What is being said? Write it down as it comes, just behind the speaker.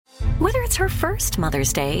Whether it's her first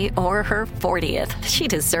Mother's Day or her 40th, she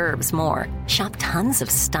deserves more. Shop tons of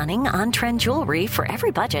stunning on-trend jewelry for every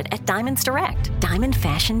budget at Diamonds Direct. Diamond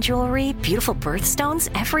fashion jewelry, beautiful birthstones,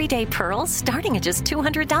 everyday pearls starting at just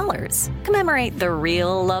 $200. Commemorate the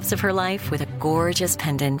real loves of her life with a gorgeous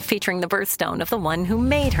pendant featuring the birthstone of the one who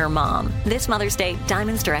made her mom. This Mother's Day,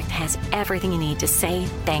 Diamonds Direct has everything you need to say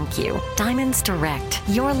thank you. Diamonds Direct.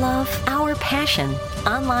 Your love, our passion.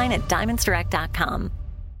 Online at diamondsdirect.com.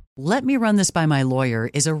 "Let me run this by my lawyer"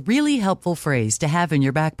 is a really helpful phrase to have in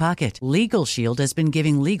your back pocket. Legal Shield has been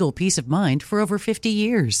giving legal peace of mind for over 50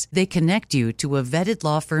 years. They connect you to a vetted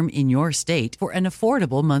law firm in your state for an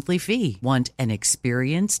affordable monthly fee. Want an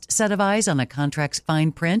experienced set of eyes on a contract's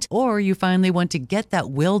fine print? Or you finally want to get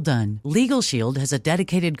that will done? Legal Shield has a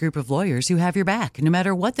dedicated group of lawyers who have your back, no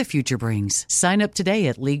matter what the future brings. Sign up today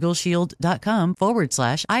at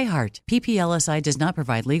LegalShield.com/iHeart. PPLSI does not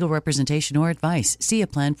provide legal representation or advice. See a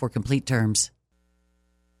plan for complete terms.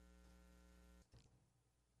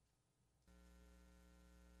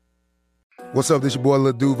 What's up, this your boy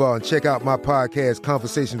Lil Duval, and check out my podcast,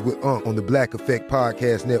 Conversations with Unc, on the Black Effect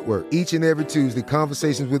Podcast Network. Each and every Tuesday,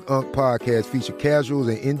 Conversations with Unc podcast feature casual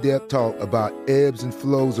and in-depth talk about ebbs and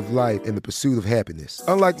flows of life and the pursuit of happiness.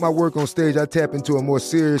 Unlike my work on stage, I tap into a more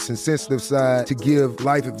serious and sensitive side to give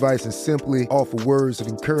life advice and simply offer words of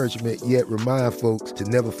encouragement, yet remind folks to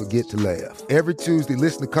never forget to laugh. Every Tuesday,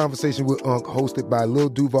 listen to Conversation with Unc, hosted by Lil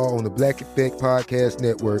Duval on the Black Effect Podcast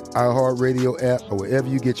Network, iHeartRadio app, or wherever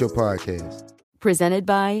you get your podcasts. Presented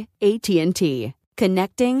by AT&T.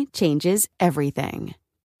 Connecting changes everything.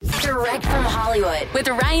 Direct from Hollywood with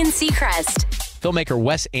Ryan Seacrest. Filmmaker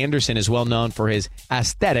Wes Anderson is well known for his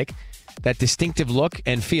aesthetic, that distinctive look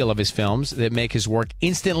and feel of his films that make his work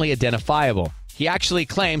instantly identifiable. He actually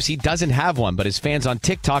claims he doesn't have one, but his fans on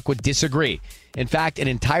TikTok would disagree. In fact, an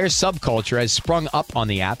entire subculture has sprung up on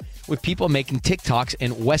the app with people making TikToks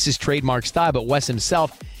in Wes's trademark style, but Wes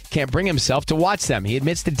himself can't bring himself to watch them. He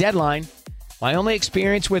admits to Deadline, "My only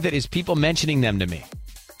experience with it is people mentioning them to me.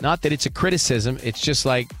 Not that it's a criticism, it's just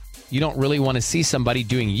like you don't really want to see somebody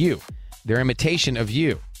doing you, their imitation of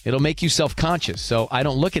you. It'll make you self-conscious, so I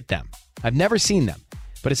don't look at them. I've never seen them,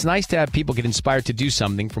 but it's nice to have people get inspired to do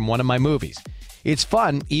something from one of my movies. It's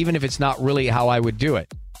fun, even if it's not really how I would do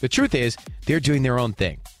it. The truth is, they're doing their own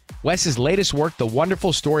thing." Wes's latest work, The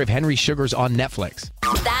Wonderful Story of Henry Sugar's on Netflix.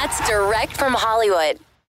 That's Direct from Hollywood.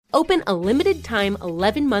 Open a limited-time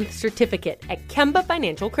 11-month certificate at Kemba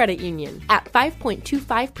Financial Credit Union. At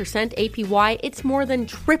 5.25% APY, it's more than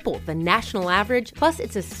triple the national average, plus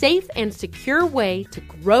it's a safe and secure way to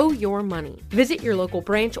grow your money. Visit your local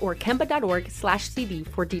branch or kemba.org/cb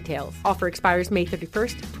for details. Offer expires May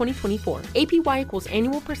 31st, 2024. APY equals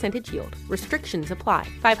annual percentage yield. Restrictions apply.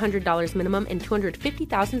 $500 minimum and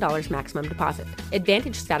 $250,000 maximum deposit.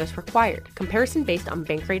 Advantage status required. Comparison based on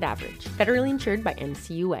bank rate average. Federally insured by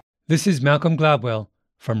NCUA. This is Malcolm Gladwell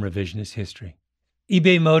from Revisionist History.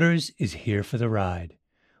 eBay Motors is here for the ride.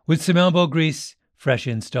 With some elbow grease, fresh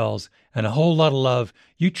installs, and a whole lot of love,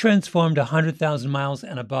 you transformed 100,000 miles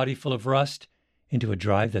and a body full of rust into a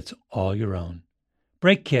drive that's all your own.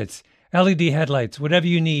 Brake kits, LED headlights, whatever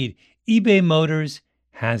you need, eBay Motors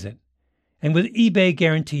has it. And with eBay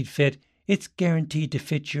Guaranteed Fit, it's guaranteed to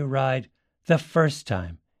fit your ride the first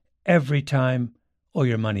time, every time, or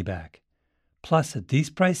your money back. Plus, at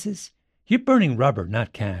these prices, you're burning rubber,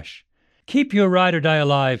 not cash. Keep your ride or die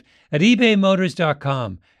alive at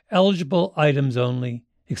ebaymotors.com. Eligible items only.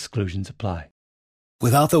 Exclusions apply.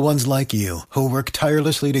 Without the ones like you, who work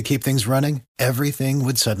tirelessly to keep things running, everything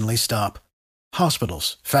would suddenly stop.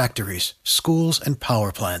 Hospitals, factories, schools, and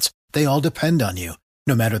power plants, they all depend on you.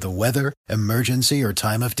 No matter the weather, emergency, or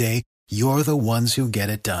time of day, you're the ones who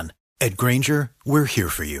get it done. At Grainger, we're here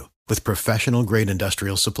for you with professional-grade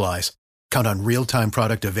industrial supplies. Count on real-time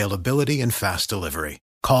product availability and fast delivery.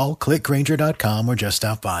 Call, click Grainger.com, or just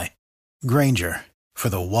stop by. Grainger, for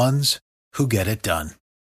the ones who get it done.